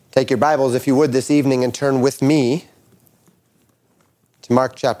Take your Bibles, if you would, this evening and turn with me to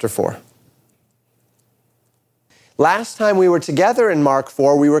Mark chapter 4. Last time we were together in Mark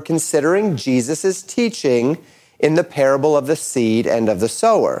 4, we were considering Jesus' teaching in the parable of the seed and of the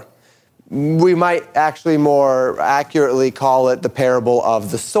sower. We might actually more accurately call it the parable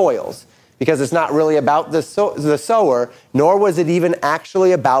of the soils, because it's not really about the sower, nor was it even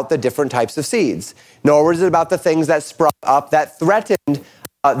actually about the different types of seeds, nor was it about the things that sprung up that threatened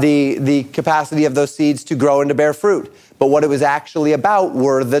the capacity of those seeds to grow and to bear fruit. But what it was actually about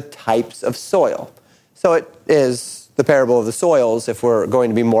were the types of soil. So it is the parable of the soils, if we're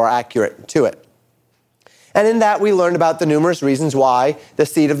going to be more accurate to it. And in that, we learned about the numerous reasons why the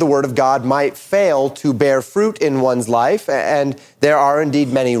seed of the Word of God might fail to bear fruit in one's life. And there are indeed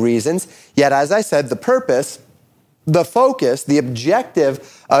many reasons. Yet, as I said, the purpose, the focus, the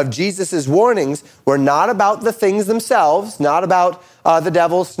objective of Jesus' warnings were not about the things themselves, not about the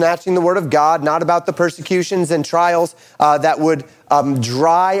devil snatching the Word of God, not about the persecutions and trials that would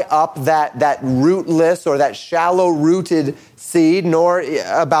dry up that rootless or that shallow-rooted seed, nor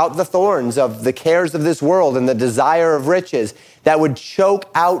about the thorns of the cares of this world and the desire of riches that would choke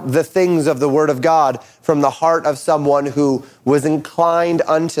out the things of the Word of God from the heart of someone who was inclined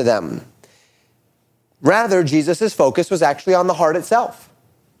unto them. Rather, Jesus' focus was actually on the heart itself,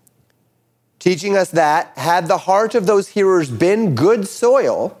 teaching us that had the heart of those hearers been good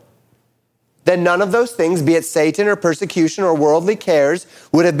soil, then none of those things, be it Satan or persecution or worldly cares,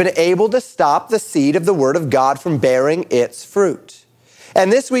 would have been able to stop the seed of the Word of God from bearing its fruit.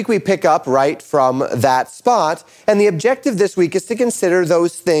 And this week we pick up right from that spot, and the objective this week is to consider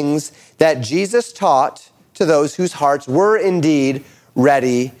those things that Jesus taught to those whose hearts were indeed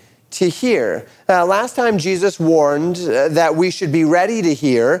ready to hear. Last time Jesus warned that we should be ready to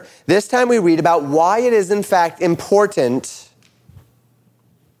hear. This time we read about why it is in fact important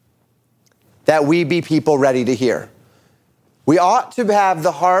that we be people ready to hear. We ought to have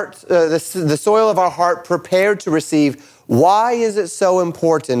the heart, the soil of our heart prepared to receive. Why is it so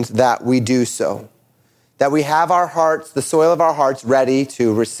important that we do so? That we have our hearts, the soil of our hearts ready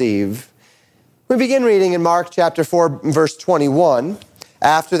to receive. We begin reading in Mark chapter 4, verse 21.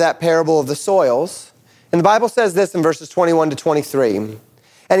 After that parable of the soils. And the Bible says this in verses 21 to 23.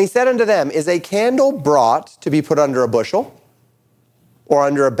 And he said unto them, is a candle brought to be put under a bushel or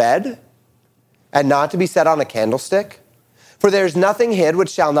under a bed, and not to be set on a candlestick? For there is nothing hid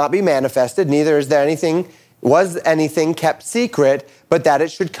which shall not be manifested, neither was anything kept secret, but that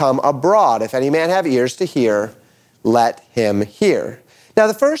it should come abroad. If any man have ears to hear, let him hear. Now,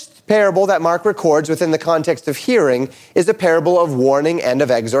 the first parable that Mark records within the context of hearing is a parable of warning and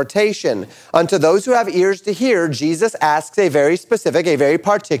of exhortation. Unto those who have ears to hear, Jesus asks a very specific, a very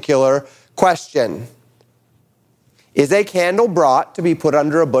particular question. Is a candle brought to be put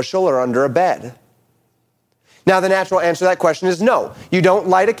under a bushel or under a bed? Now, the natural answer to that question is no. You don't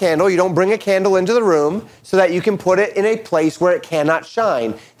light a candle, you don't bring a candle into the room so that you can put it in a place where it cannot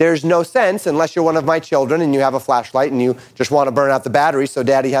shine. There's no sense, unless you're one of my children and you have a flashlight and you just want to burn out the battery so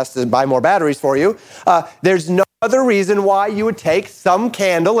daddy has to buy more batteries for you. There's no other reason why you would take some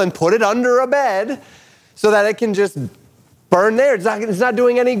candle and put it under a bed so that it can just burn there. It's not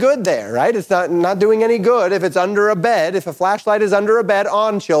doing any good there, right? It's not doing any good if it's under a bed. If a flashlight is under a bed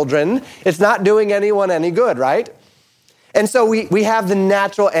on children, it's not doing anyone any good, right? And so we have the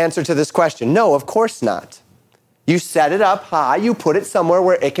natural answer to this question. No, of course not. You set it up high. You put it somewhere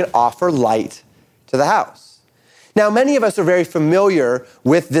where it can offer light to the house. Now, many of us are very familiar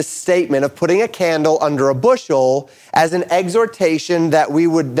with this statement of putting a candle under a bushel as an exhortation that we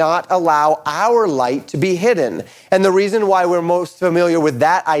would not allow our light to be hidden. And the reason why we're most familiar with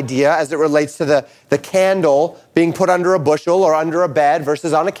that idea as it relates to the candle being put under a bushel or under a bed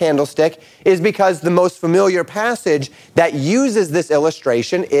versus on a candlestick is because the most familiar passage that uses this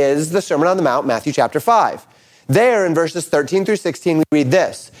illustration is the Sermon on the Mount, Matthew chapter 5. There in verses 13 through 16, we read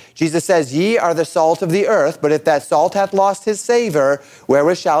this. Jesus says, ye are the salt of the earth, but if that salt hath lost his savor,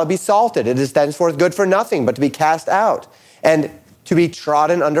 wherewith shall it be salted? It is thenceforth good for nothing, but to be cast out, and to be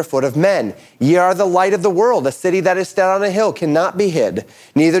trodden under foot of men. Ye are the light of the world. A city that is set on a hill cannot be hid.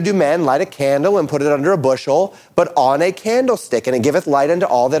 Neither do men light a candle and put it under a bushel, but on a candlestick, and it giveth light unto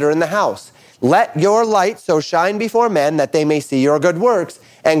all that are in the house. Let your light so shine before men that they may see your good works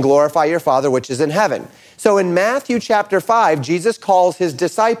and glorify your Father which is in heaven. So in Matthew chapter 5, Jesus calls his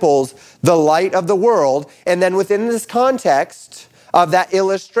disciples the light of the world. And then within this context of that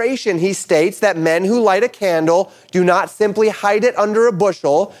illustration, he states that men who light a candle do not simply hide it under a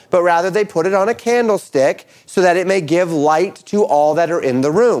bushel, but rather they put it on a candlestick so that it may give light to all that are in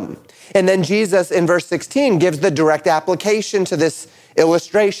the room. And then Jesus in verse 16 gives the direct application to this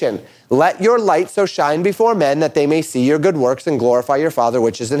Illustration, let your light so shine before men that they may see your good works and glorify your Father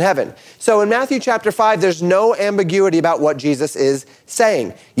which is in heaven. So in Matthew chapter 5, there's no ambiguity about what Jesus is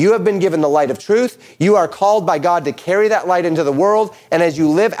saying. You have been given the light of truth. You are called by God to carry that light into the world. And as you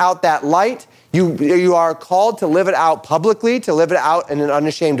live out that light, you are called to live it out publicly, to live it out in an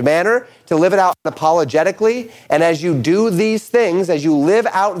unashamed manner, to live it out apologetically. And as you do these things, as you live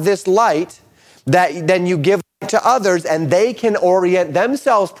out this light, then you give to others, and they can orient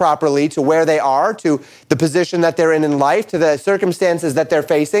themselves properly to where they are, to the position that they're in life, to the circumstances that they're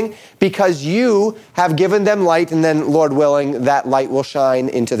facing, because you have given them light, and then, Lord willing, that light will shine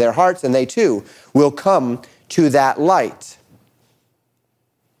into their hearts, and they too will come to that light.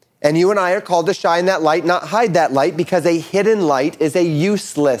 And you and I are called to shine that light, not hide that light, because a hidden light is a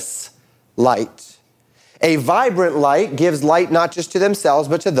useless light. A vibrant light gives light not just to themselves,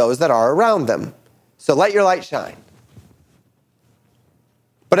 but to those that are around them. So let your light shine.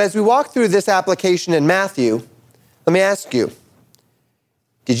 But as we walk through this application in Matthew, let me ask you,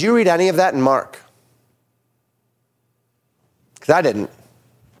 did you read any of that in Mark? Because I didn't.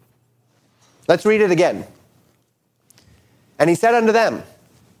 Let's read it again. And he said unto them,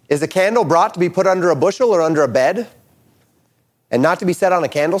 is a candle brought to be put under a bushel or under a bed, and not to be set on a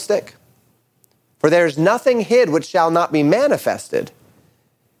candlestick? For there is nothing hid which shall not be manifested,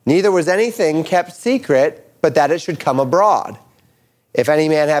 neither was anything kept secret, but that it should come abroad. If any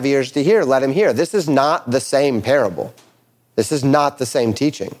man have ears to hear, let him hear. This is not the same parable. This is not the same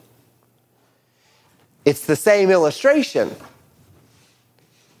teaching. It's the same illustration,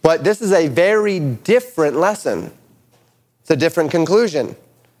 but this is a very different lesson. It's a different conclusion.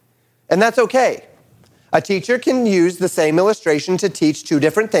 And that's okay. A teacher can use the same illustration to teach two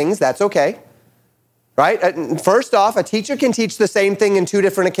different things. That's okay. Right? First off, a teacher can teach the same thing in two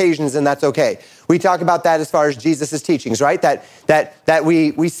different occasions, and that's okay. We talk about that as far as Jesus' teachings, right? That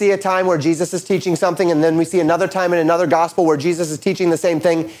we see a time where Jesus is teaching something, and then we see another time in another gospel where Jesus is teaching the same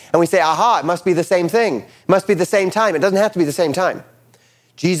thing, and we say, aha, it must be the same thing. It must be the same time. It doesn't have to be the same time.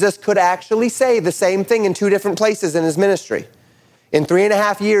 Jesus could actually say the same thing in two different places in his ministry. In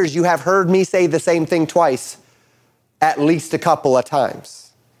 3.5 years, you have heard me say the same thing twice, at least a couple of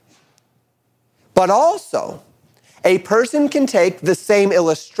times. But also, a person can take the same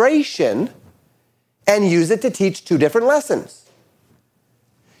illustration and use it to teach two different lessons.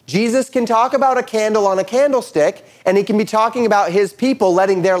 Jesus can talk about a candle on a candlestick, and he can be talking about his people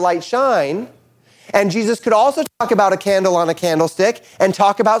letting their light shine. And Jesus could also talk about a candle on a candlestick and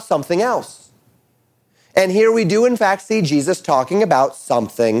talk about something else. And here we do, in fact, see Jesus talking about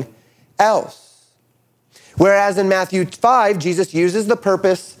something else. Whereas in Matthew 5, Jesus uses the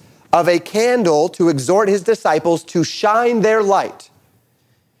purpose of a candle to exhort his disciples to shine their light.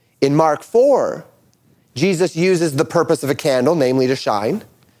 In Mark 4, Jesus uses the purpose of a candle, namely to shine,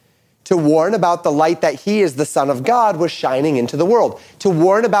 to warn about the light that he is the Son of God was shining into the world, to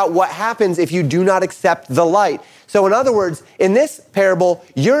warn about what happens if you do not accept the light. So in other words, in this parable,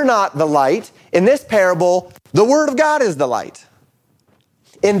 you're not the light. In this parable, the Word of God is the light.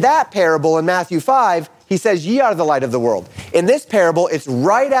 In that parable in Matthew 5, he says, ye are the light of the world. In this parable, it's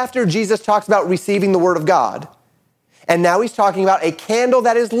right after Jesus talks about receiving the Word of God. And now he's talking about a candle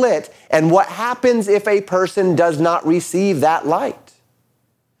that is lit and what happens if a person does not receive that light.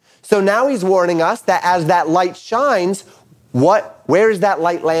 So now he's warning us that as that light shines, where is that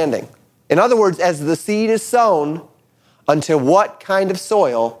light landing? In other words, as the seed is sown, unto what kind of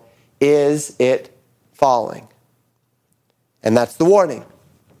soil is it falling? And that's the warning.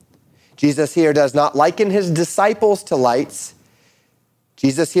 Jesus here does not liken his disciples to lights.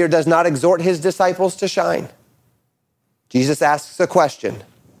 Jesus here does not exhort his disciples to shine. Jesus asks a question.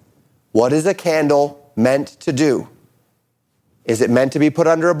 What is a candle meant to do? Is it meant to be put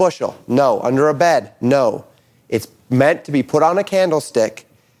under a bushel? No. Under a bed? No. It's meant to be put on a candlestick.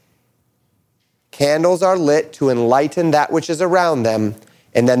 Candles are lit to enlighten that which is around them.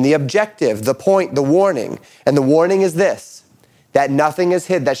 And then the objective, the point, the warning. And the warning is this, that nothing is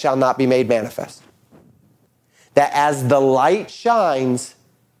hid that shall not be made manifest. That as the light shines,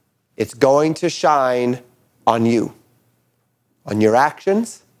 it's going to shine on you, on your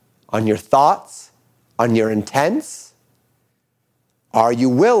actions, on your thoughts, on your intents. Are you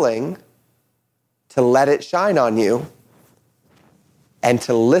willing to let it shine on you and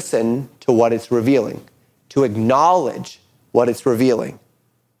to listen to what it's revealing, to acknowledge what it's revealing?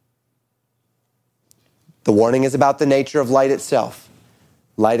 The warning is about the nature of light itself.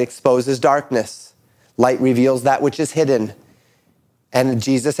 Light exposes darkness. Light reveals that which is hidden. And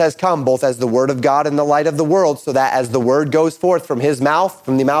Jesus has come both as the Word of God and the light of the world, so that as the Word goes forth from his mouth,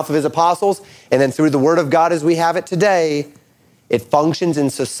 from the mouth of his apostles, and then through the Word of God as we have it today, It functions in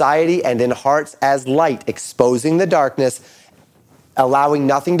society and in hearts as light, exposing the darkness, allowing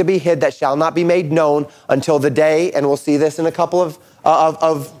nothing to be hid that shall not be made known until the day, and we'll see this in a couple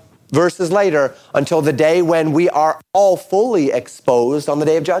of verses later, until the day when we are all fully exposed on the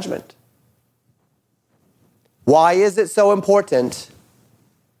day of judgment. Why is it so important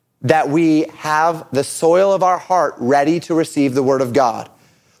that we have the soil of our heart ready to receive the word of God?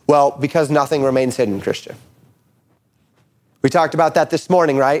 Well, because nothing remains hidden, Christian. We talked about that this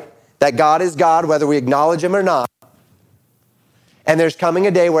morning, right? That God is God, whether we acknowledge him or not. And there's coming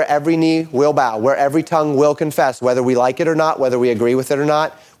a day where every knee will bow, where every tongue will confess, whether we like it or not, whether we agree with it or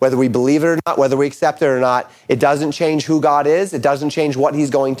not, whether we believe it or not, whether we accept it or not. It doesn't change who God is. It doesn't change what he's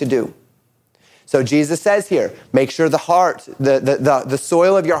going to do. So Jesus says here, make sure the heart, the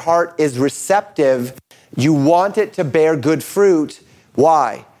soil of your heart is receptive. You want it to bear good fruit.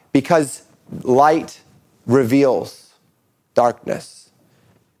 Why? Because light reveals darkness.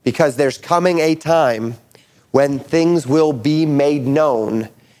 Because there's coming a time when things will be made known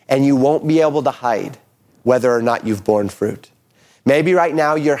and you won't be able to hide whether or not you've borne fruit. Maybe right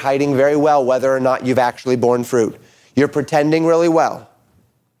now you're hiding very well whether or not you've actually borne fruit. You're pretending really well.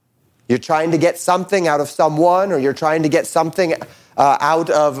 You're trying to get something out of someone, or you're trying to get something out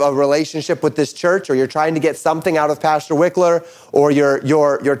of a relationship with this church, or you're trying to get something out of Pastor Wickler, or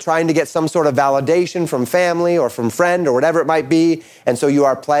you're trying to get some sort of validation from family or from friend or whatever it might be. And so you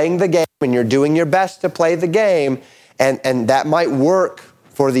are playing the game and you're doing your best to play the game. And that might work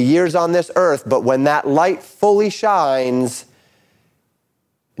for the years on this earth, but when that light fully shines,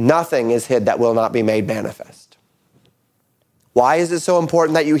 nothing is hid that will not be made manifest. Why is it so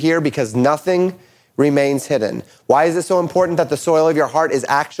important that you hear? Because nothing remains hidden. Why is it so important that the soil of your heart is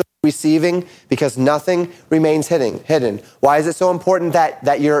actually receiving? Because nothing remains hidden. Why is it so important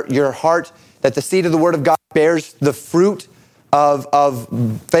that your heart, that the seed of the word of God bears the fruit of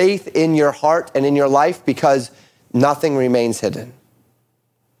faith in your heart and in your life? Because nothing remains hidden.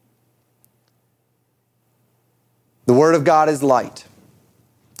 The word of God is light.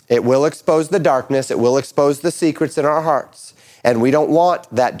 It will expose the darkness. It will expose the secrets in our hearts. And we don't want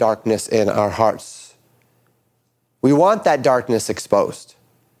that darkness in our hearts. We want that darkness exposed.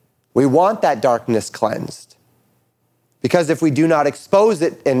 We want that darkness cleansed. Because if we do not expose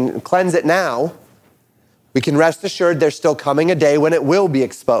it and cleanse it now, we can rest assured there's still coming a day when it will be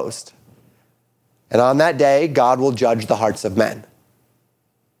exposed. And on that day, God will judge the hearts of men.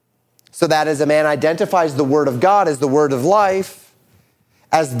 So that as a man identifies the word of God as the word of life,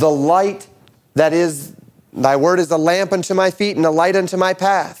 as the light that is, thy word is a lamp unto my feet and a light unto my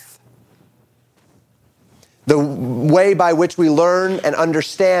path. The way by which we learn and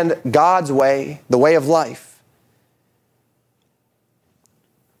understand God's way, the way of life.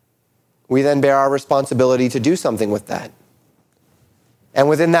 We then bear our responsibility to do something with that. And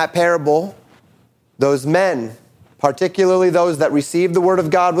within that parable, those men, particularly those that received the word of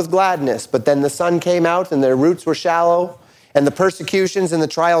God with gladness, but then the sun came out and their roots were shallow, and the persecutions and the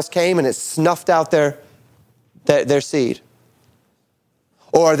trials came and it snuffed out their seed.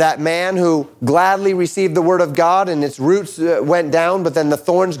 Or that man who gladly received the word of God and its roots went down, but then the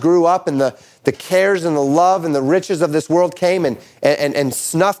thorns grew up and the cares and the love and the riches of this world came and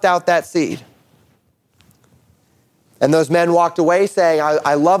snuffed out that seed. And those men walked away saying,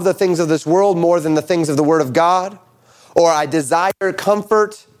 I love the things of this world more than the things of the word of God. Or I desire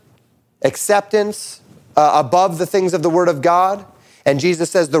comfort, acceptance above the things of the word of God. And Jesus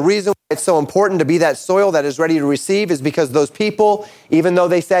says the reason why it's so important to be that soil that is ready to receive is because those people, even though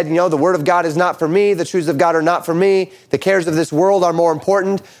they said, the word of God is not for me, the truths of God are not for me, the cares of this world are more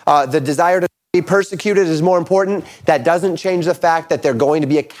important, the desire to be persecuted is more important, that doesn't change the fact that they're going to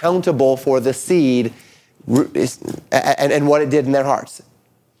be accountable for the seed and what it did in their hearts.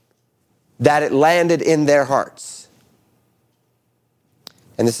 That it landed in their hearts.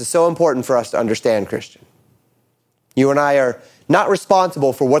 And this is so important for us to understand, Christian. You and I are not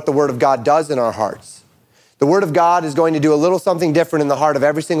responsible for what the word of God does in our hearts. The word of God is going to do a little something different in the heart of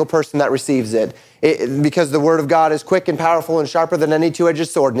every single person that receives it, because the word of God is quick and powerful and sharper than any two-edged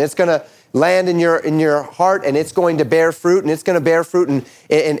sword. And it's going to land in your heart, and it's going to bear fruit, and it's going to bear fruit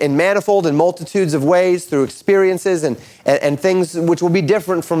in manifold and multitudes of ways through experiences and things which will be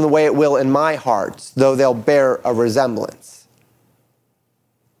different from the way it will in my heart, though they'll bear a resemblance.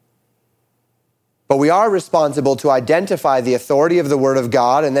 But we are responsible to identify the authority of the word of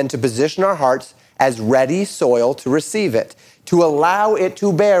God and then to position our hearts as ready soil to receive it, to allow it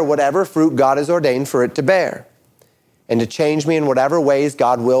to bear whatever fruit God has ordained for it to bear, and to change me in whatever ways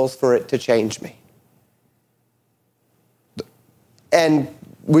God wills for it to change me. And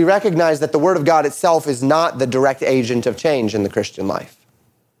we recognize that the Word of God itself is not the direct agent of change in the Christian life.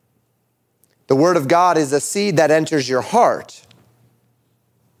 The Word of God is a seed that enters your heart.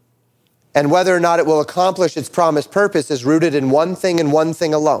 And whether or not it will accomplish its promised purpose is rooted in one thing and one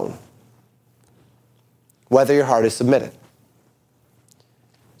thing alone: whether your heart is submitted.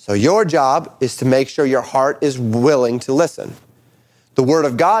 So your job is to make sure your heart is willing to listen. The Word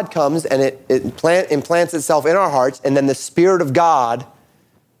of God comes and it implants itself in our hearts, and then the Spirit of God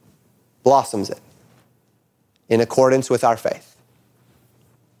blossoms it in accordance with our faith.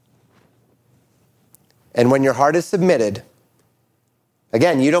 And when your heart is submitted,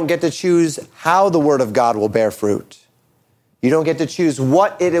 again, you don't get to choose how the Word of God will bear fruit. You don't get to choose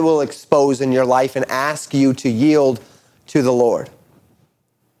what it will expose in your life and ask you to yield to the Lord.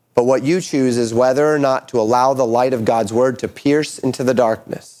 But what you choose is whether or not to allow the light of God's Word to pierce into the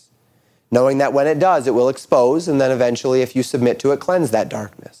darkness, knowing that when it does, it will expose, and then eventually, if you submit to it, cleanse that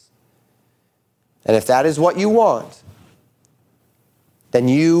darkness. And if that is what you want, then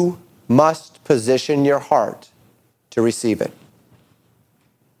you must position your heart to receive it.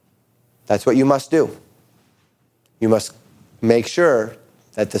 That's what you must do. You must make sure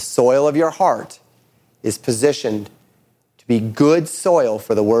that the soil of your heart is positioned to be good soil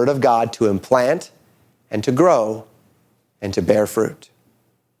for the Word of God to implant and to grow and to bear fruit.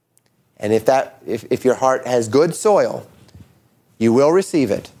 And if your heart has good soil, you will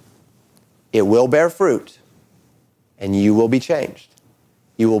receive it. It will bear fruit, and you will be changed.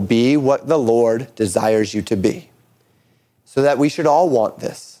 You will be what the Lord desires you to be. So that we should all want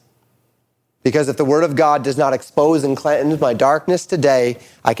this. Because if the Word of God does not expose and cleanse my darkness today,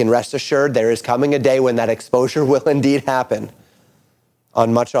 I can rest assured there is coming a day when that exposure will indeed happen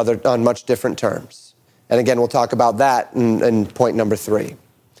on much different terms. And again, we'll talk about that in point number 3.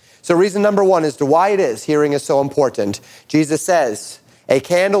 So reason number 1 as to why it is hearing is so important. Jesus says, a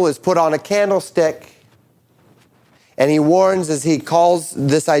candle is put on a candlestick, and he warns as he calls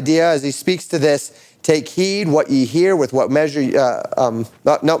this idea, as he speaks to this, take heed what ye hear with what measure,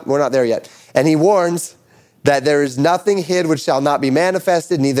 no, we're not there yet. And he warns that there is nothing hid which shall not be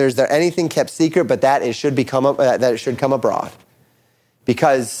manifested, neither is there anything kept secret, but that it should come abroad,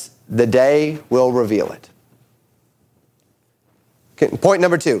 because the day will reveal it. Okay, point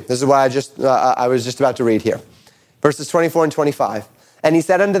number 2. This is what I was just about to read here. Verses 24 and 25. And he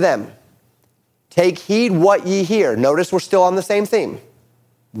said unto them, take heed what ye hear. Notice we're still on the same theme.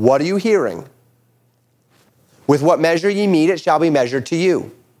 What are you hearing? With what measure ye mete, it shall be measured to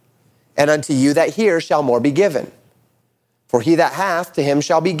you. And unto you that hear shall more be given. For he that hath, to him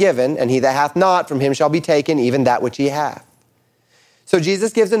shall be given, and he that hath not, from him shall be taken even that which he hath. So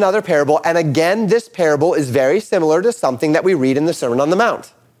Jesus gives another parable, and again, this parable is very similar to something that we read in the Sermon on the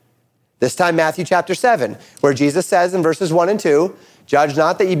Mount. This time, Matthew chapter 7, where Jesus says in verses 1 and 2, judge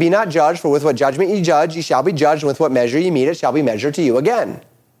not that ye be not judged, for with what judgment ye judge, ye shall be judged, and with what measure ye mete, it shall be measured to you again.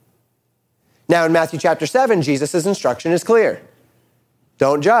 Now, in Matthew chapter 7, Jesus' instruction is clear.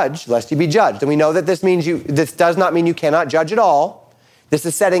 Don't judge, lest you be judged. And we know that this does not mean you cannot judge at all. This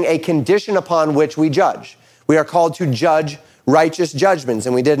is setting a condition upon which we judge. We are called to judge righteous judgments,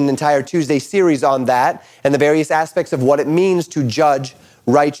 and we did an entire Tuesday series on that and the various aspects of what it means to judge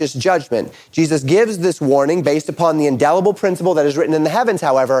righteous judgment. Jesus gives this warning based upon the indelible principle that is written in the heavens,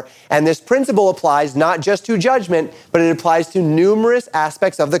 however, and this principle applies not just to judgment, but it applies to numerous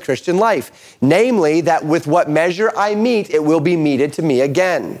aspects of the Christian life. Namely, that with what measure I mete, it will be meted to me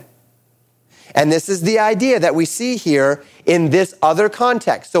again. And this is the idea that we see here in this other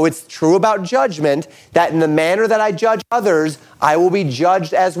context. So it's true about judgment, that in the manner that I judge others, I will be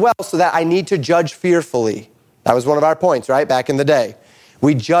judged as well, so that I need to judge fearfully. That was one of our points, right, back in the day.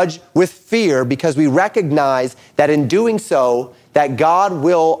 We judge with fear because we recognize that in doing so, that God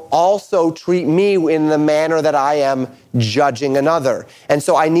will also treat me in the manner that I am judging another. And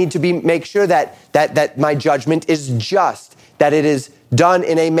so I need to make sure that my judgment is just, that it is done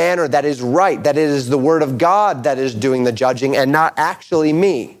in a manner that is right, that it is the Word of God that is doing the judging and not actually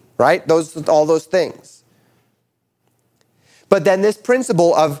me, right? All those things. But then this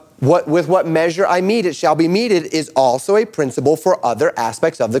principle of with what measure I mete, it shall be meted is also a principle for other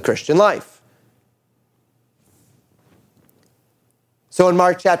aspects of the Christian life. So in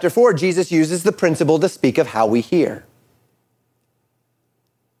Mark chapter 4, Jesus uses the principle to speak of how we hear.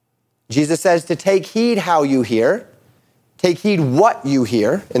 Jesus says to take heed how you hear, take heed what you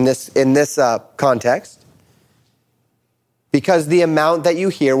hear in this context, because the amount that you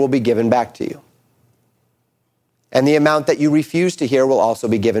hear will be given back to you. And the amount that you refuse to hear will also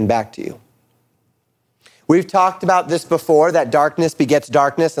be given back to you. We've talked about this before, that darkness begets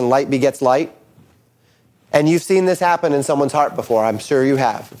darkness and light begets light. And you've seen this happen in someone's heart before. I'm sure you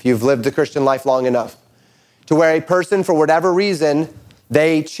have, if you've lived the Christian life long enough. To where a person, for whatever reason,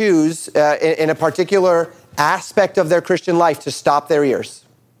 they choose in a particular aspect of their Christian life to stop their ears.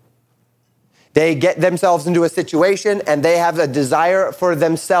 They get themselves into a situation and they have a desire for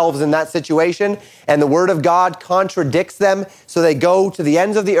themselves in that situation, and the Word of God contradicts them, so they go to the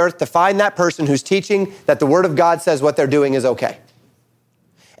ends of the earth to find that person who's teaching that the Word of God says what they're doing is okay.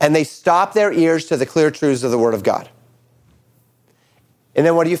 And they stop their ears to the clear truths of the Word of God. And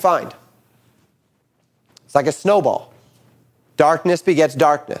then what do you find? It's like a snowball. Darkness begets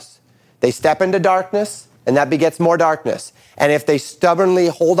darkness. They step into darkness, and that begets more darkness. And if they stubbornly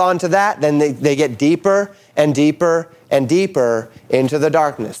hold on to that, then they get deeper and deeper and deeper into the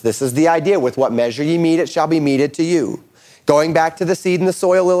darkness. This is the idea. With what measure ye mete, it shall be meted to you. Going back to the seed and the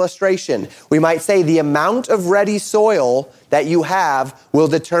soil illustration, we might say the amount of ready soil that you have will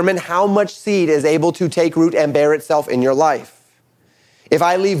determine how much seed is able to take root and bear itself in your life. If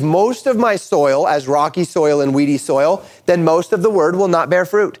I leave most of my soil as rocky soil and weedy soil, then most of the word will not bear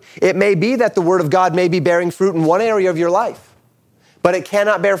fruit. It may be that the word of God may be bearing fruit in one area of your life, but it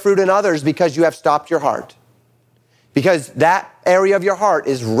cannot bear fruit in others because you have stopped your heart. Because that area of your heart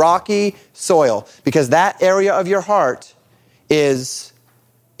is rocky soil. Because that area of your heart is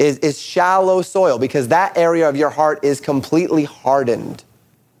shallow soil. Because that area of your heart is completely hardened.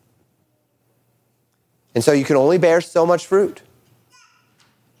 And so you can only bear so much fruit.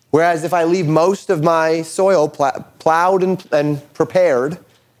 Whereas if I leave most of my soil plowed and prepared,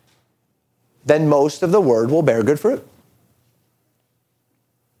 then most of the word will bear good fruit.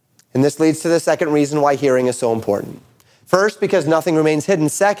 And this leads to the second reason why hearing is so important. First, because nothing remains hidden.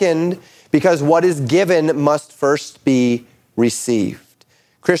 Second, because what is given must first be received.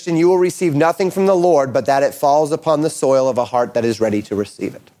 Christian, you will receive nothing from the Lord but that it falls upon the soil of a heart that is ready to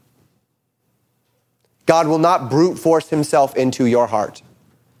receive it. God will not brute force himself into your heart.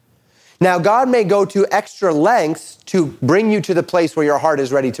 Now, God may go to extra lengths to bring you to the place where your heart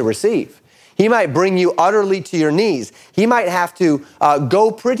is ready to receive. He might bring you utterly to your knees. He might have to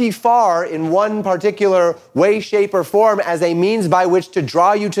go pretty far in one particular way, shape, or form as a means by which to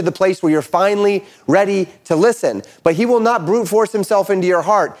draw you to the place where you're finally ready to listen. But he will not brute force himself into your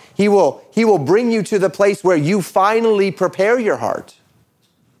heart. He will bring you to the place where you finally prepare your heart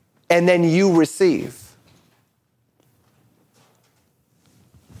and then you receive.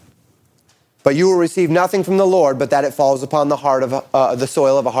 But you will receive nothing from the Lord but that it falls upon the heart of the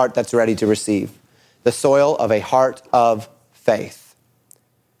soil of a heart that's ready to receive. The soil of a heart of faith.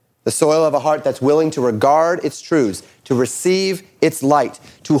 The soil of a heart that's willing to regard its truths, to receive its light,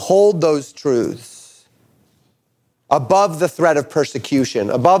 to hold those truths above the threat of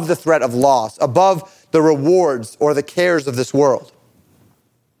persecution, above the threat of loss, above the rewards or the cares of this world.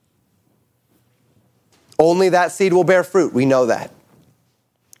 Only that seed will bear fruit. We know that.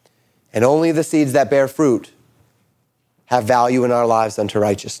 And only the seeds that bear fruit have value in our lives unto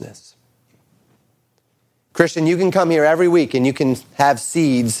righteousness. Christian, you can come here every week and you can have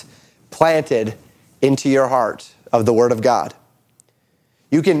seeds planted into your heart of the Word of God.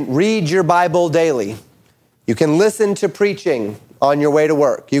 You can read your Bible daily. You can listen to preaching on your way to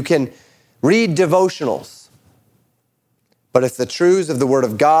work. You can read devotionals. But if the truths of the Word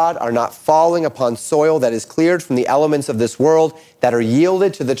of God are not falling upon soil that is cleared from the elements of this world, that are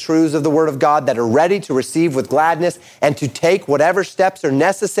yielded to the truths of the Word of God, that are ready to receive with gladness and to take whatever steps are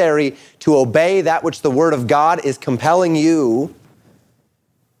necessary to obey that which the Word of God is compelling you,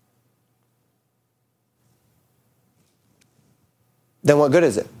 then what good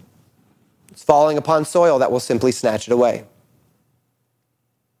is it? It's falling upon soil that will simply snatch it away.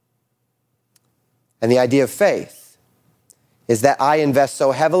 And the idea of faith is that I invest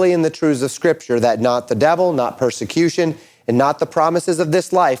so heavily in the truths of Scripture that not the devil, not persecution, and not the promises of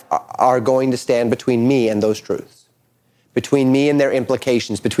this life are going to stand between me and those truths, between me and their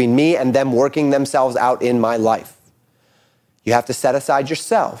implications, between me and them working themselves out in my life. You have to set aside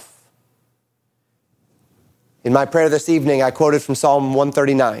yourself. In my prayer this evening, I quoted from Psalm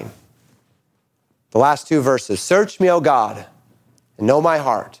 139, the last two verses. Search me, O God, and know my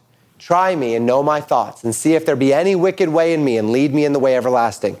heart. Try me and know my thoughts, and see if there be any wicked way in me, and lead me in the way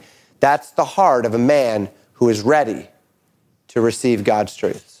everlasting. That's the heart of a man who is ready to receive God's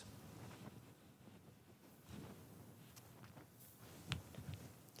truths.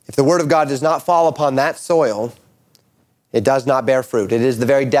 If the Word of God does not fall upon that soil, it does not bear fruit. It is the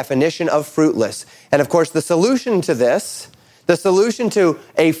very definition of fruitless. And of course, the solution to this, the solution to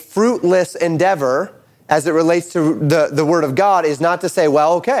a fruitless endeavor as it relates to the Word of God is not to say,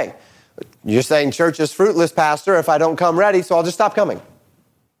 well, okay, you're saying church is fruitless, Pastor, if I don't come ready, so I'll just stop coming.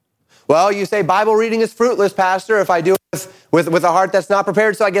 Well, you say Bible reading is fruitless, Pastor, if I do it with a heart that's not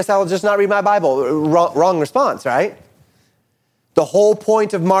prepared, so I guess I'll just not read my Bible. Wrong response, right? The whole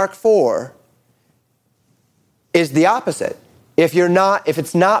point of Mark 4 is the opposite. If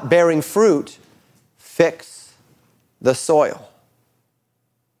it's not bearing fruit, fix the soil.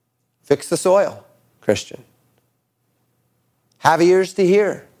 Fix the soil, Christian. Have ears to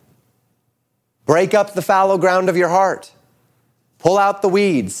hear. Break up the fallow ground of your heart. Pull out the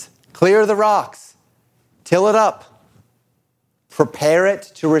weeds. Clear the rocks. Till it up. Prepare it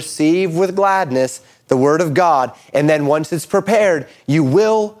to receive with gladness the word of God. And then once it's prepared, you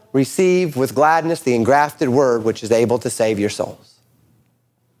will receive with gladness the engrafted word which is able to save your souls.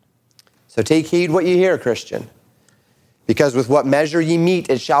 So take heed what you hear, Christian. Because with what measure ye meet,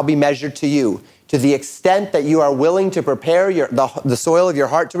 it shall be measured to you. To the extent that you are willing to prepare the soil of your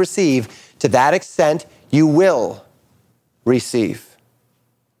heart to receive, to that extent you will receive.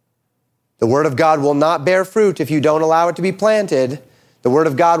 The word of God will not bear fruit if you don't allow it to be planted. The word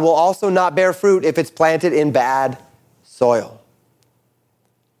of God will also not bear fruit if it's planted in bad soil.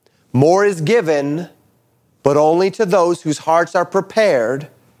 More is given, but only to those whose hearts are prepared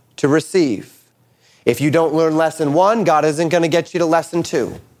to receive. If you don't learn lesson 1, God isn't going to get you to lesson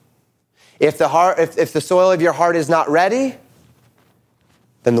 2. If the soil of your heart is not ready,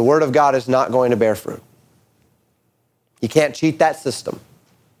 then the word of God is not going to bear fruit. You can't cheat that system.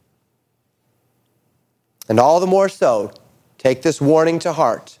 And all the more so, take this warning to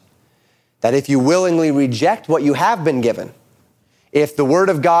heart, that if you willingly reject what you have been given, if the word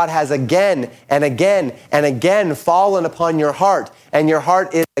of God has again and again and again fallen upon your heart, and your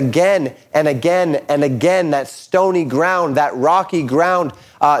heart is again and again and again that stony ground, that rocky ground,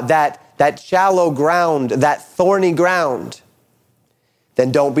 that shallow ground, that thorny ground,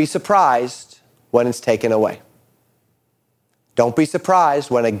 then don't be surprised when it's taken away. Don't be surprised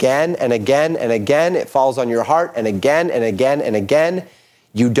when again and again and again it falls on your heart, and again and again and again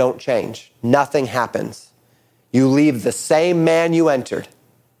you don't change. Nothing happens. You leave the same man you entered.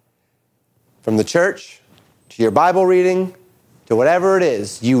 From the church to your Bible reading to whatever it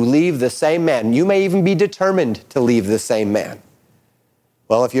is, you leave the same man. You may even be determined to leave the same man.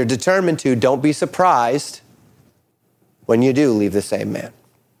 Well, if you're determined to, don't be surprised when you do leave the same man.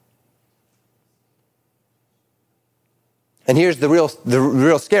 And here's the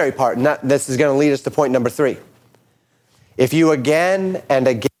real scary part, and this is going to lead us to point number 3. If you again and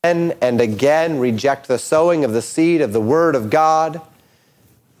again and again reject the sowing of the seed of the word of God,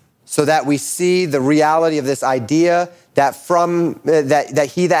 so that we see the reality of this idea that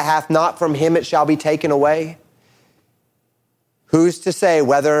that he that hath not, from him it shall be taken away, who's to say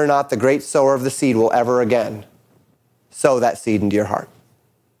whether or not the great sower of the seed will ever again sow that seed into your heart?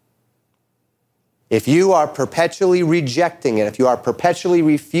 If you are perpetually rejecting it, if you are perpetually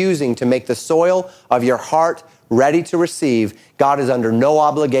refusing to make the soil of your heart ready to receive, God is under no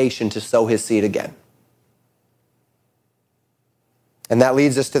obligation to sow his seed again. And that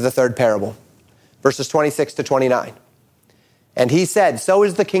leads us to the third parable, verses 26 to 29. And he said, so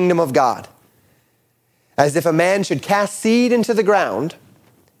is the kingdom of God, as if a man should cast seed into the ground,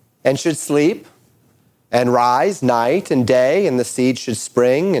 and should sleep, and rise night and day, and the seed should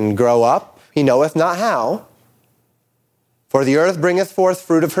spring and grow up. He knoweth not how. For the earth bringeth forth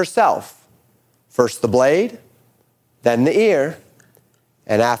fruit of herself, first the blade, then the ear,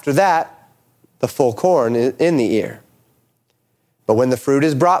 and after that the full corn in the ear. But when the fruit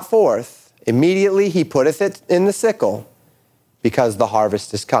is brought forth, immediately he putteth it in the sickle, because the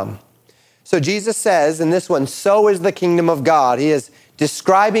harvest is come. So Jesus says in this one, so is the kingdom of God. He is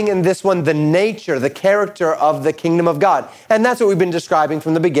describing in this one the nature, the character of the kingdom of God. And that's what we've been describing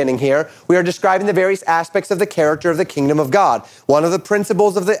from the beginning here. We are describing the various aspects of the character of the kingdom of God. One of the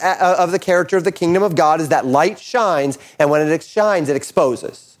principles of the character of the kingdom of God is that light shines, and when it shines, it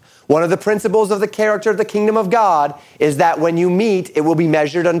exposes. One of the principles of the character of the kingdom of God is that when you meet, it will be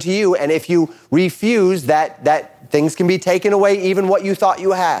measured unto you. And if you refuse, that things can be taken away, even what you thought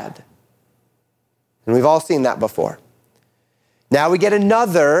you had. And we've all seen that before. Now we get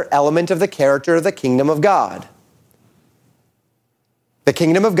another element of the character of the kingdom of God. The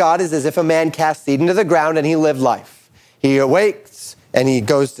kingdom of God is as if a man cast seed into the ground and he lived life. He awakes and he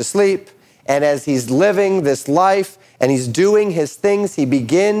goes to sleep, and as he's living this life and he's doing his things, he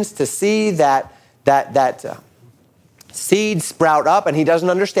begins to see that seed sprout up, and he doesn't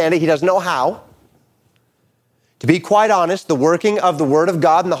understand it. He doesn't know how. To be quite honest, the working of the word of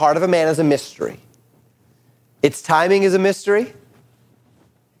God in the heart of a man is a mystery. Its timing is a mystery.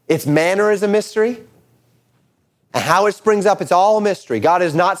 Its manner is a mystery. And how it springs up, it's all a mystery. God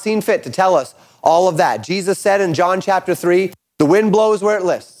has not seen fit to tell us all of that. Jesus said in John chapter 3, the wind blows where it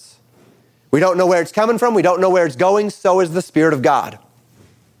lists. We don't know where it's coming from. We don't know where it's going. So is the Spirit of God.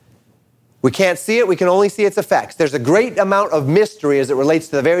 We can't see it. We can only see its effects. There's a great amount of mystery as it relates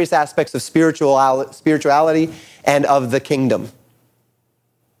to the various aspects of spirituality and of the kingdom.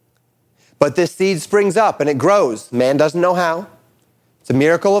 But this seed springs up and it grows. Man doesn't know how. It's a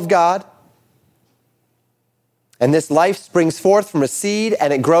miracle of God. And this life springs forth from a seed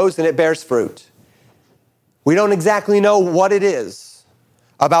and it grows and it bears fruit. We don't exactly know what it is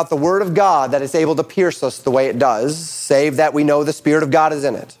about the Word of God that is able to pierce us the way it does, save that we know the Spirit of God is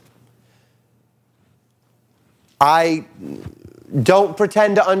in it. I don't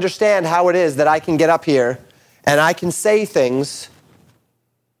pretend to understand how it is that I can get up here and I can say things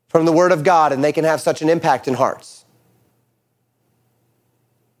from the Word of God and they can have such an impact in hearts.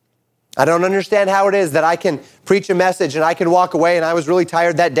 I don't understand how it is that I can preach a message and I can walk away and I was really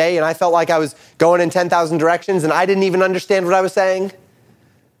tired that day and I felt like I was going in 10,000 directions and I didn't even understand what I was saying.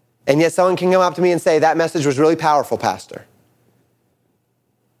 And yet someone can come up to me and say, that message was really powerful, Pastor.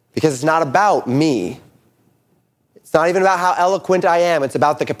 Because it's not about me. It's not even about how eloquent I am. It's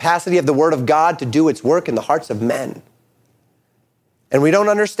about the capacity of the Word of God to do its work in the hearts of men. And we don't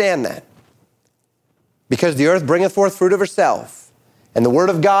understand that. Because the earth bringeth forth fruit of herself, and the Word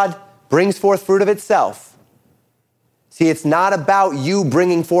of God brings forth fruit of itself. See, it's not about you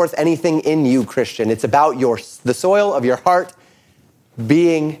bringing forth anything in you, Christian. It's about the soil of your heart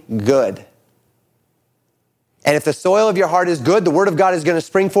being good. And if the soil of your heart is good, the Word of God is going to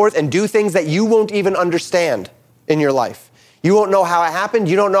spring forth and do things that you won't even understand in your life. You won't know how it happened.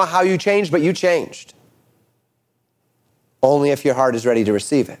 You don't know how you changed, but you changed. Only if your heart is ready to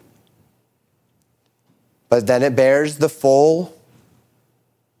receive it. But then it bears the full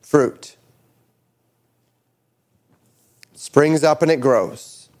fruit. It springs up and it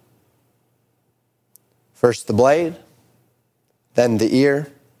grows. First the blade, then the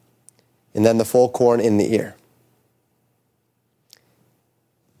ear, and then the full corn in the ear.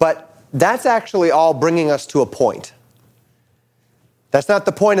 But that's actually all bringing us to a point. That's not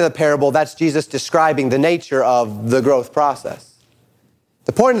the point of the parable. That's Jesus describing the nature of the growth process.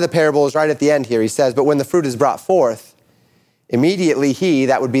 The point of the parable is right at the end here. He says, but when the fruit is brought forth, immediately he,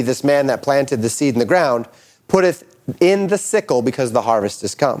 that would be this man that planted the seed in the ground, putteth in the sickle because the harvest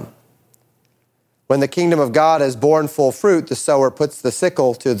is come. When the kingdom of God has borne full fruit, the sower puts the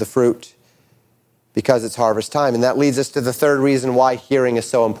sickle to the fruit because it's harvest time. And that leads us to the third reason why hearing is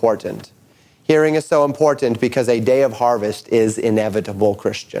so important. Hearing is so important because a day of harvest is inevitable,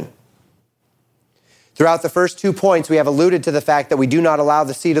 Christian. Throughout the first 2 points, we have alluded to the fact that we do not allow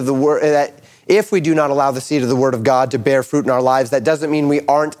the seed of the word, that if we do not allow the seed of the Word of God to bear fruit in our lives, that doesn't mean we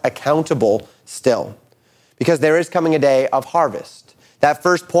aren't accountable still. Because there is coming a day of harvest. That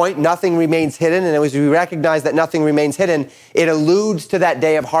first point, nothing remains hidden, and as we recognize that nothing remains hidden, it alludes to that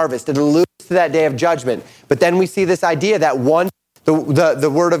day of harvest. It alludes to that day of judgment. But then we see this idea that once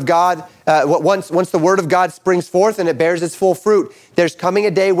the Word of God, once the Word of God springs forth and it bears its full fruit, there's coming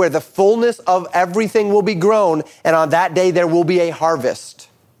a day where the fullness of everything will be grown, and on that day there will be a harvest.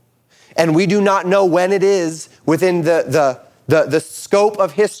 And we do not know when it is within the scope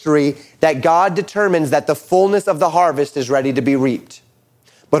of history that God determines that the fullness of the harvest is ready to be reaped.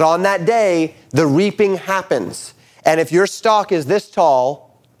 But on that day, the reaping happens. And if your stalk is this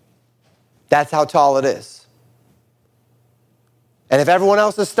tall, that's how tall it is. And if everyone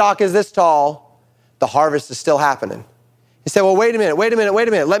else's stalk is this tall, the harvest is still happening. You say, well, wait a minute.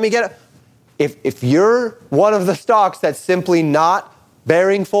 Let me get it. If you're one of the stalks that's simply not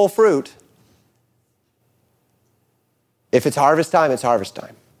bearing full fruit, if it's harvest time, it's harvest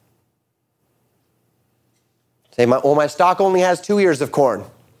time. Say, my stalk only has 2 ears of corn.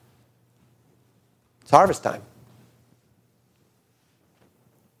 It's harvest time.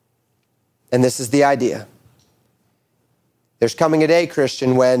 And this is the idea. There's coming a day,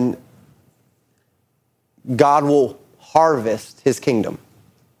 Christian, when God will harvest his kingdom.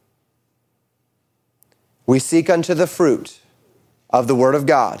 We seek unto the fruit of the Word of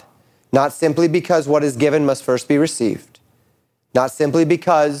God, not simply because what is given must first be received, not simply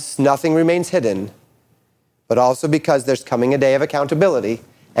because nothing remains hidden, but also because there's coming a day of accountability,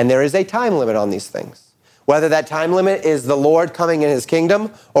 and there is a time limit on these things. Whether that time limit is the Lord coming in his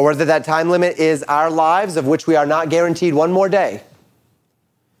kingdom, or whether that time limit is our lives, of which we are not guaranteed one more day,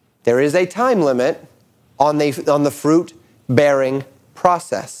 there is a time limit on the fruit-bearing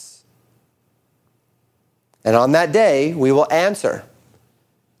process. And on that day, we will answer.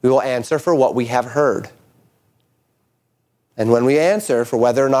 We will answer for what we have heard. And when we answer for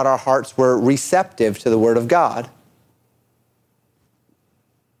whether or not our hearts were receptive to the Word of God,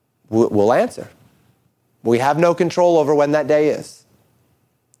 we'll answer. We have no control over when that day is.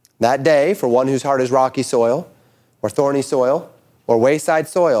 That day, for one whose heart is rocky soil, or thorny soil, or wayside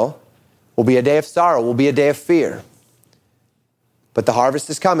soil, will be a day of sorrow, will be a day of fear. But the harvest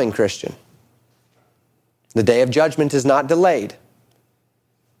is coming, Christian. The day of judgment is not delayed.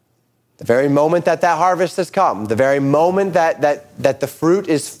 The very moment that harvest has come, the very moment that the fruit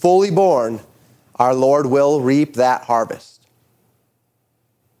is fully born, our Lord will reap that harvest.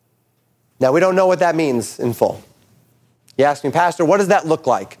 Now, we don't know what that means in full. You ask me, Pastor, what does that look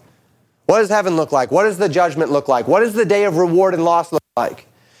like? What does heaven look like? What does the judgment look like? What does the day of reward and loss look like?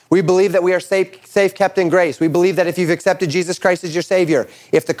 We believe that we are safe kept in grace. We believe that if you've accepted Jesus Christ as your Savior,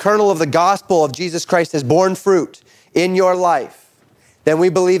 if the kernel of the gospel of Jesus Christ has borne fruit in your life, then we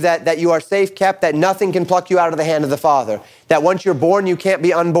believe that you are safe kept, that nothing can pluck you out of the hand of the Father, that once you're born, you can't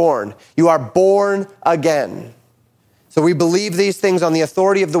be unborn. You are born again. So we believe these things on the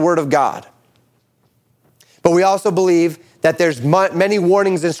authority of the Word of God. But we also believe that there's many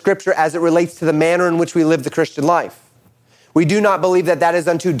warnings in Scripture as it relates to the manner in which we live the Christian life. We do not believe that is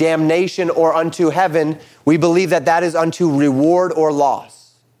unto damnation or unto heaven. We believe that is unto reward or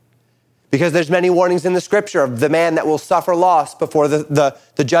loss. Because there's many warnings in the Scripture of the man that will suffer loss before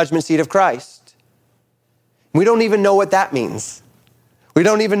the judgment seat of Christ. We don't even know what that means. We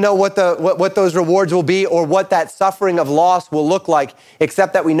don't even know what those rewards will be or what that suffering of loss will look like,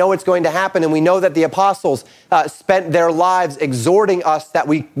 except that we know it's going to happen, and we know that the apostles spent their lives exhorting us that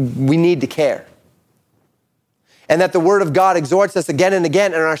we need to care. And that the Word of God exhorts us again and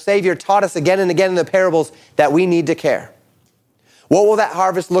again, and our Savior taught us again and again in the parables that we need to care. What will that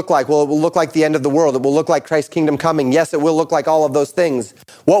harvest look like? Well, it will look like the end of the world. It will look like Christ's kingdom coming. Yes, it will look like all of those things.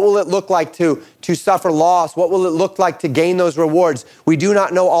 What will it look like to suffer loss? What will it look like to gain those rewards? We do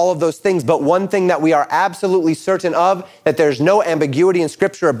not know all of those things, but one thing that we are absolutely certain of, that there's no ambiguity in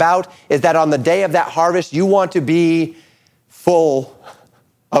Scripture about, is that on the day of that harvest, you want to be full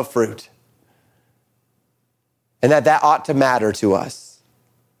of fruit. And that ought to matter to us.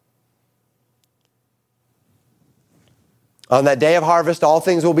 On that day of harvest, all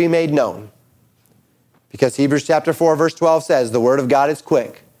things will be made known. Because Hebrews chapter 4, verse 12 says, the word of God is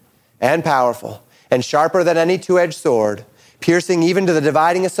quick and powerful and sharper than any two-edged sword, piercing even to the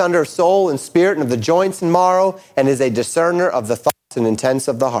dividing asunder of soul and spirit and of the joints and marrow, and is a discerner of the thoughts and intents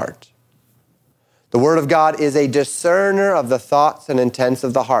of the heart. The word of God is a discerner of the thoughts and intents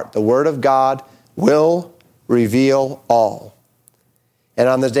of the heart. The word of God will reveal all. And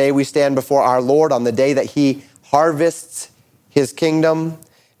on the day we stand before our Lord, on the day that he harvests his kingdom,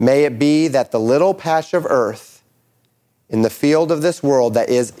 may it be that the little patch of earth in the field of this world that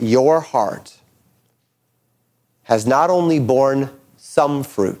is your heart has not only borne some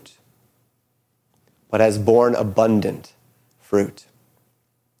fruit, but has borne abundant fruit.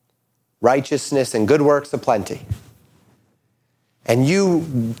 Righteousness and good works aplenty. And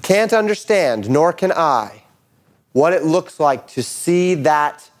you can't understand, nor can I, what it looks like to see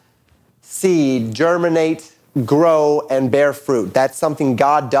that seed germinate, grow, and bear fruit. That's something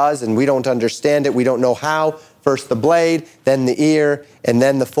God does, and we don't understand it. We don't know how. First the blade, then the ear, and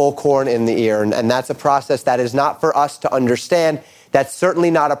then the full corn in the ear. And that's a process that is not for us to understand. That's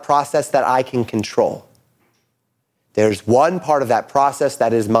certainly not a process that I can control. There's one part of that process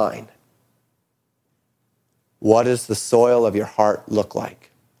that is mine. What does the soil of your heart look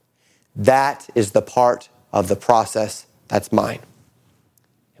like? That is the part of the process that's mine.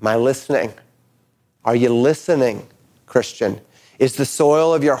 Am I listening? Are you listening, Christian? Is the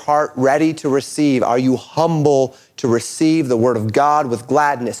soil of your heart ready to receive? Are you humble to receive the word of God with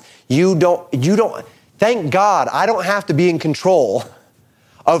gladness? You don't, thank God, I don't have to be in control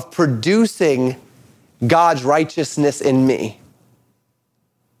of producing God's righteousness in me.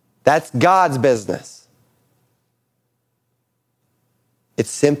 That's God's business.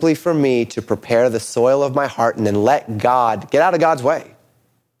 It's simply for me to prepare the soil of my heart and then let God, get out of God's way.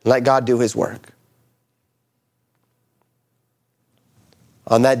 Let God do his work.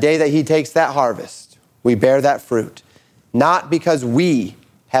 On that day that he takes that harvest, we bear that fruit, not because we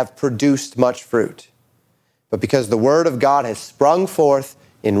have produced much fruit, but because the word of God has sprung forth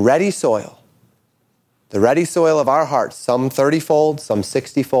in ready soil, the ready soil of our hearts, some 30-fold, some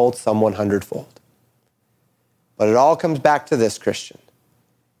 60-fold, some 100-fold. But it all comes back to this, Christian.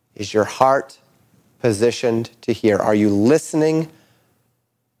 Is your heart positioned to hear? Are you listening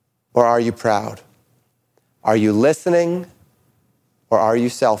or are you proud? Are you listening or are you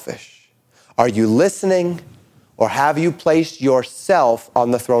selfish? Are you listening or have you placed yourself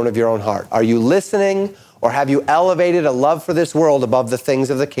on the throne of your own heart? Are you listening or have you elevated a love for this world above the things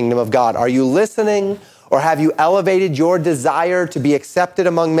of the kingdom of God? Are you listening Or have you elevated your desire to be accepted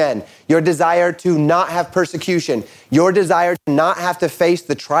among men, your desire to not have persecution, your desire to not have to face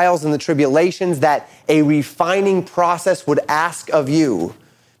the trials and the tribulations that a refining process would ask of you?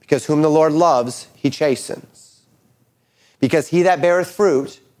 Because whom the Lord loves, he chastens. Because he that beareth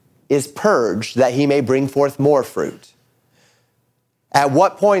fruit is purged, that he may bring forth more fruit. At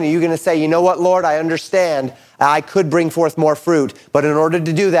what point are you going to say, you know what, Lord, I understand I could bring forth more fruit, but in order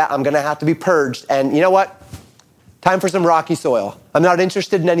to do that, I'm going to have to be purged. And you know what? Time for some rocky soil. I'm not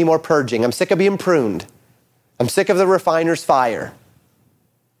interested in any more purging. I'm sick of being pruned. I'm sick of the refiner's fire.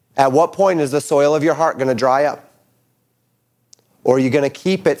 At what point is the soil of your heart going to dry up? Or are you going to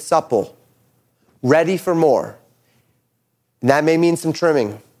keep it supple, ready for more? And that may mean some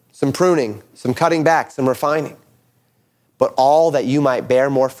trimming, some pruning, some cutting back, some refining. But all that you might bear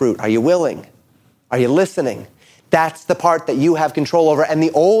more fruit. Are you willing? Are you listening? That's the part that you have control over, and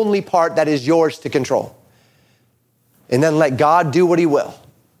the only part that is yours to control. And then let God do what he will.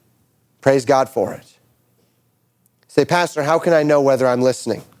 Praise God for it. Say, Pastor, how can I know whether I'm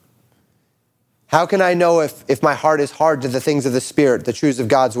listening? How can I know if my heart is hard to the things of the Spirit, the truths of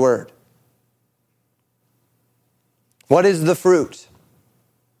God's word? What is the fruit?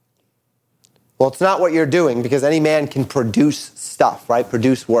 Well, it's not what you're doing, because any man can produce stuff, right?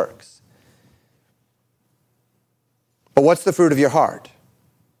 Produce works. But what's the fruit of your heart?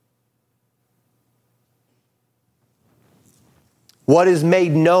 What is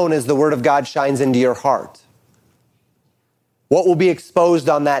made known as the word of God shines into your heart? What will be exposed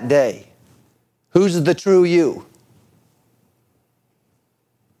on that day? Who's the true you?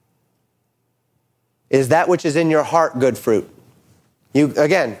 Is that which is in your heart good fruit?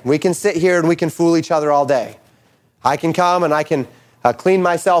 Again, we can sit here and we can fool each other all day. I can come and I can clean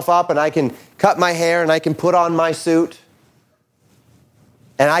myself up and I can cut my hair and I can put on my suit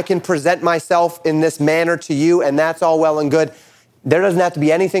and I can present myself in this manner to you, and that's all well and good. There doesn't have to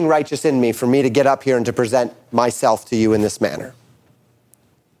be anything righteous in me for me to get up here and to present myself to you in this manner.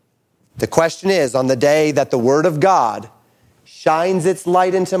 The question is, on the day that the word of God shines its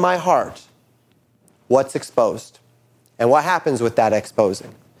light into my heart, what's exposed? And what happens with that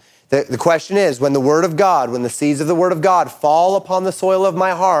exposing? The question is, when the word of God, when the seeds of the word of God fall upon the soil of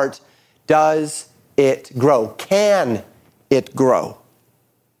my heart, does it grow? Can it grow?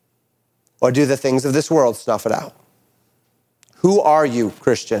 Or do the things of this world snuff it out? Who are you,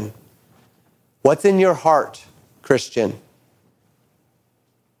 Christian? What's in your heart, Christian?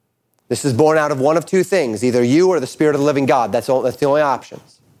 This is born out of one of two things, either you or the Spirit of the living God. That's the only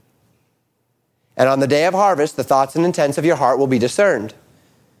options. And on the day of harvest, the thoughts and intents of your heart will be discerned.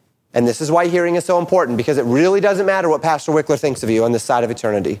 And this is why hearing is so important, because it really doesn't matter what Pastor Wickler thinks of you on this side of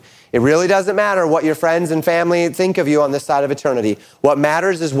eternity. It really doesn't matter what your friends and family think of you on this side of eternity. What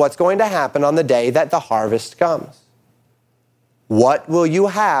matters is what's going to happen on the day that the harvest comes. What will you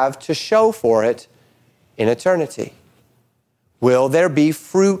have to show for it in eternity? Will there be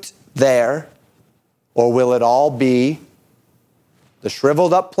fruit there, or will it all be the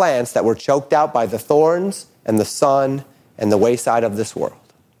shriveled up plants that were choked out by the thorns and the sun and the wayside of this world?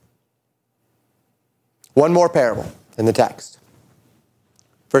 One more parable in the text.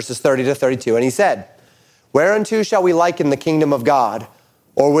 Verses 30 to 32. And he said, whereunto shall we liken the kingdom of God?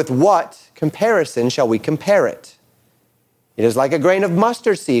 Or with what comparison shall we compare it? It is like a grain of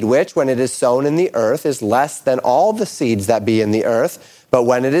mustard seed, which, when it is sown in the earth, is less than all the seeds that be in the earth. But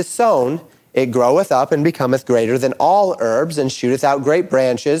when it is sown, it groweth up and becometh greater than all herbs, and shooteth out great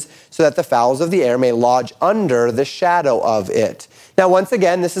branches, so that the fowls of the air may lodge under the shadow of it. Now, once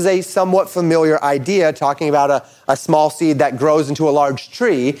again, this is a somewhat familiar idea, talking about a small seed that grows into a large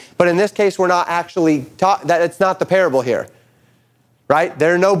tree. But in this case, we're not actually that it's not the parable here, right?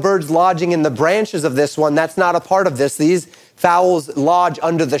 There are no birds lodging in the branches of this one. That's not a part of this. These fowls lodge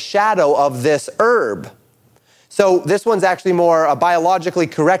under the shadow of this herb. So this one's actually more biologically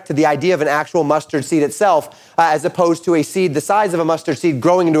correct to the idea of an actual mustard seed itself, as opposed to a seed the size of a mustard seed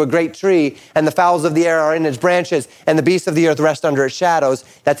growing into a great tree, and the fowls of the air are in its branches, and the beasts of the earth rest under its shadows.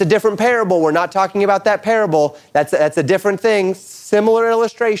 That's a different parable. We're not talking about that parable. That's a different thing. Similar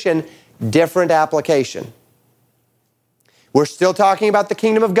illustration, different application. We're still talking about the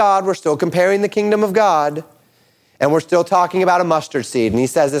kingdom of God. We're still comparing the kingdom of God, and we're still talking about a mustard seed. And he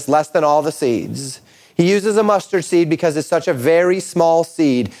says it's less than all the seeds. He uses a mustard seed because it's such a very small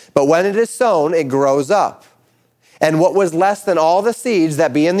seed, but when it is sown, it grows up. And what was less than all the seeds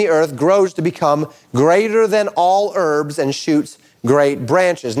that be in the earth grows to become greater than all herbs and shoots great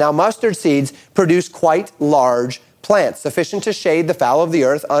branches. Now, mustard seeds produce quite large plants, sufficient to shade the fowl of the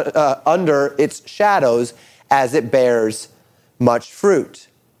earth under its shadows as it bears much fruit.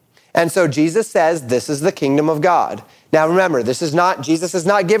 And so Jesus says, this is the kingdom of God. Now remember, Jesus is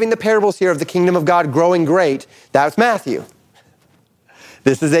not giving the parables here of the kingdom of God growing great. That's Matthew.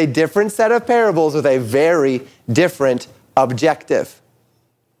 This is a different set of parables with a very different objective.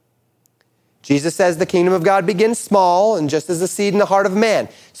 Jesus says the kingdom of God begins small and just as a seed in the heart of man.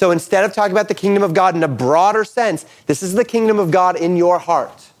 So instead of talking about the kingdom of God in a broader sense, this is the kingdom of God in your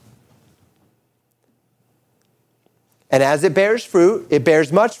heart. And as it bears fruit, it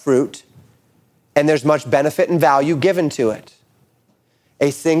bears much fruit, and there's much benefit and value given to it.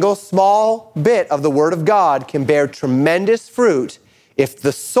 A single small bit of the Word of God can bear tremendous fruit if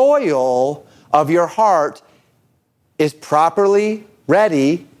the soil of your heart is properly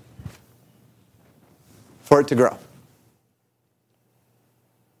ready for it to grow.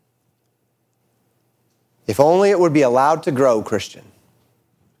 If only it would be allowed to grow, Christian.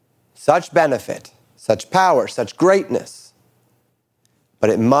 Such benefit, such power, such greatness. But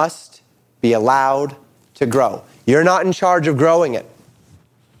it must be allowed to grow. You're not in charge of growing it.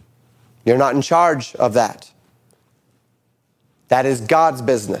 You're not in charge of that. That is God's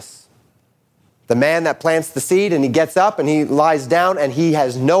business. The man that plants the seed and he gets up and he lies down and he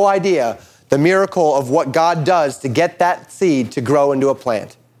has no idea the miracle of what God does to get that seed to grow into a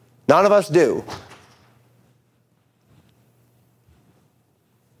plant. None of us do.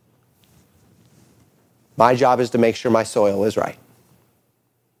 My job is to make sure my soil is right.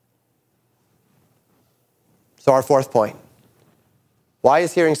 So our fourth point. Why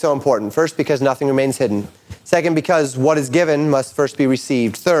is hearing so important? First, because nothing remains hidden. Second, because what is given must first be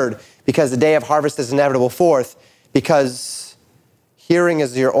received. Third, because the day of harvest is inevitable. Fourth, because hearing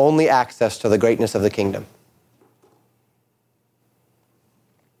is your only access to the greatness of the kingdom.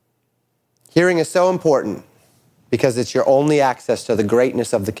 Hearing is so important because it's your only access to the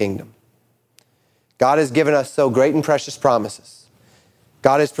greatness of the kingdom. God has given us so great and precious promises.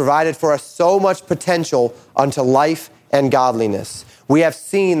 God has provided for us so much potential unto life and godliness. We have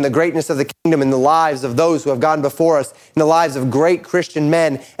seen the greatness of the kingdom in the lives of those who have gone before us, in the lives of great Christian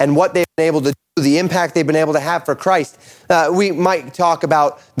men, and what they've been able to do, the impact they've been able to have for Christ. We might talk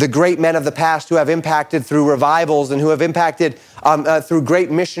about the great men of the past who have impacted through revivals and who have impacted through great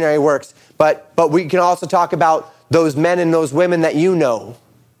missionary works. But we can also talk about those men and those women that you know.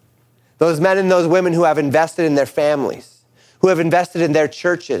 Those men and those women who have invested in their families, who have invested in their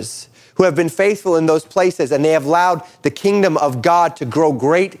churches, who have been faithful in those places, and they have allowed the kingdom of God to grow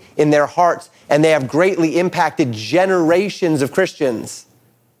great in their hearts, and they have greatly impacted generations of Christians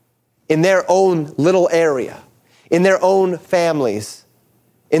in their own little area, in their own families,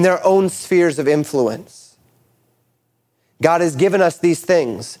 in their own spheres of influence. God has given us these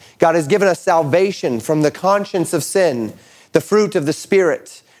things. God has given us salvation from the conscience of sin, the fruit of the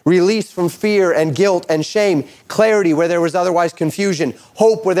Spirit, release from fear and guilt and shame, clarity where there was otherwise confusion,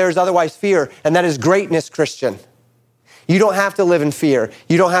 hope where there was otherwise fear, and that is greatness, Christian. You don't have to live in fear.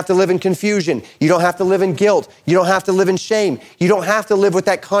 You don't have to live in confusion. You don't have to live in guilt. You don't have to live in shame. You don't have to live with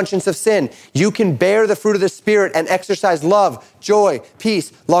that conscience of sin. You can bear the fruit of the Spirit and exercise love, joy,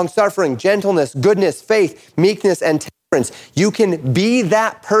 peace, long-suffering, gentleness, goodness, faith, meekness, and temperance. You can be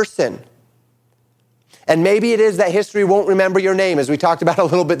that person. And maybe it is that history won't remember your name, as we talked about a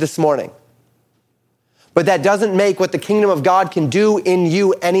little bit this morning. But that doesn't make what the kingdom of God can do in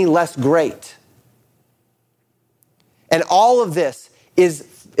you any less great. And all of this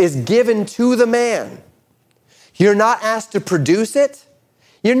is given to the man. You're not asked to produce it.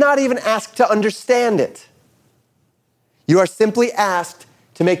 You're not even asked to understand it. You are simply asked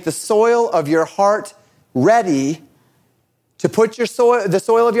to make the soil of your heart ready to put the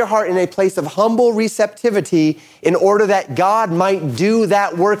soil of your heart in a place of humble receptivity in order that God might do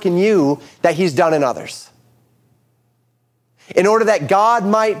that work in you that he's done in others. In order that God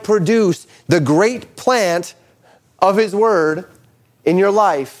might produce the great plant of his word in your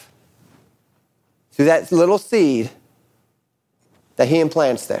life through that little seed that he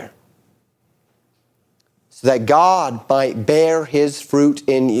implants there. So that God might bear his fruit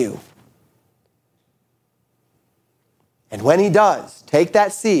in you. And when he does, take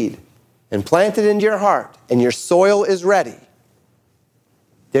that seed and plant it into your heart, and your soil is ready.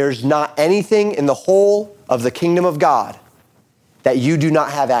 There's not anything in the whole of the kingdom of God that you do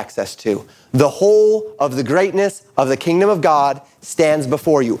not have access to. The whole of the greatness of the kingdom of God stands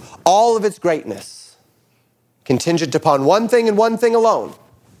before you. All of its greatness, contingent upon one thing and one thing alone.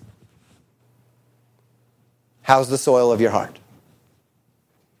 How's the soil of your heart?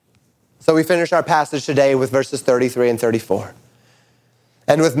 So we finish our passage today with verses 33 and 34.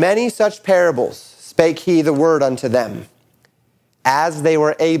 And with many such parables spake he the word unto them, as they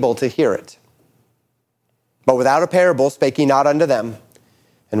were able to hear it. But without a parable spake he not unto them,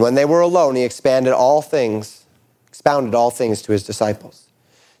 And when they were alone, he expounded all things to his disciples.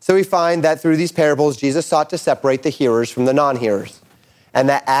 So we find that through these parables, Jesus sought to separate the hearers from the non-hearers. And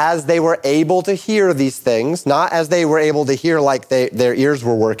that as they were able to hear these things, not as they were able to hear like their ears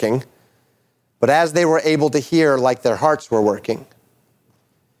were working, but as they were able to hear like their hearts were working,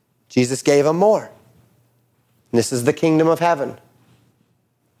 Jesus gave them more. And this is the kingdom of heaven.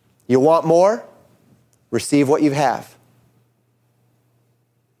 You want more? Receive what you have.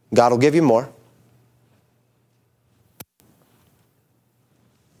 God will give you more.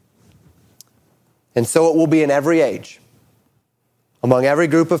 And so it will be in every age, among every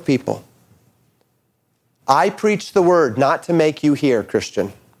group of people. I preach the word not to make you hear,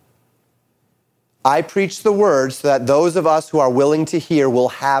 Christian. I preach the word so that those of us who are willing to hear will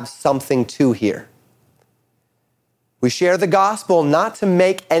have something to hear. We share the gospel not to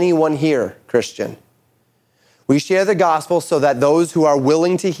make anyone hear, Christian. We share the gospel so that those who are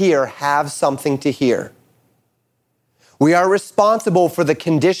willing to hear have something to hear. We are responsible for the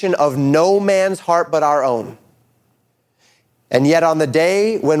condition of no man's heart but our own. And yet on the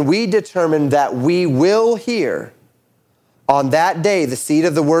day when we determine that we will hear, on that day the seed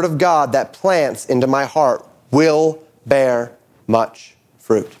of the word of God that plants into my heart will bear much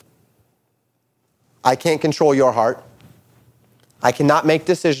fruit. I can't control your heart. I cannot make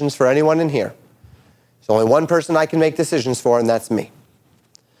decisions for anyone in here. There's only one person I can make decisions for, and that's me.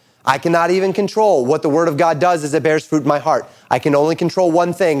 I cannot even control what the word of God does as it bears fruit in my heart. I can only control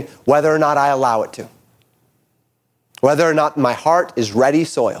one thing, whether or not I allow it to. Whether or not my heart is ready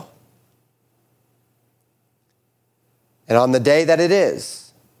soil. And on the day that it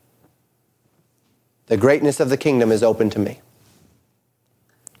is, the greatness of the kingdom is open to me.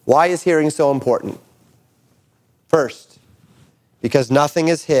 Why is hearing so important? First, because nothing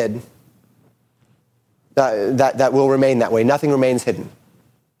is hid that will remain that way. Nothing remains hidden.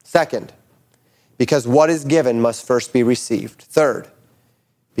 Second, because what is given must first be received. Third,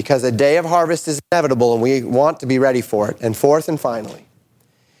 because a day of harvest is inevitable and we want to be ready for it. And fourth and finally,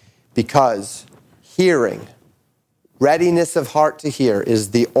 because hearing, readiness of heart to hear,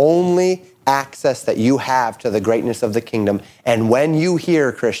 is the only access that you have to the greatness of the kingdom. And when you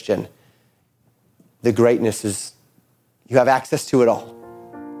hear, Christian, the greatness is, you have access to it all.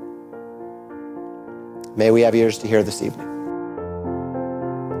 May we have ears to hear this evening.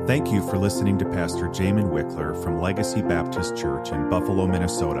 Thank you for listening to Pastor Jamin Wickler from Legacy Baptist Church in Buffalo,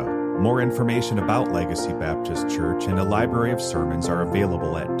 Minnesota. More information about Legacy Baptist Church and a library of sermons are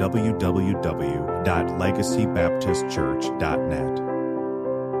available at www.legacybaptistchurch.net.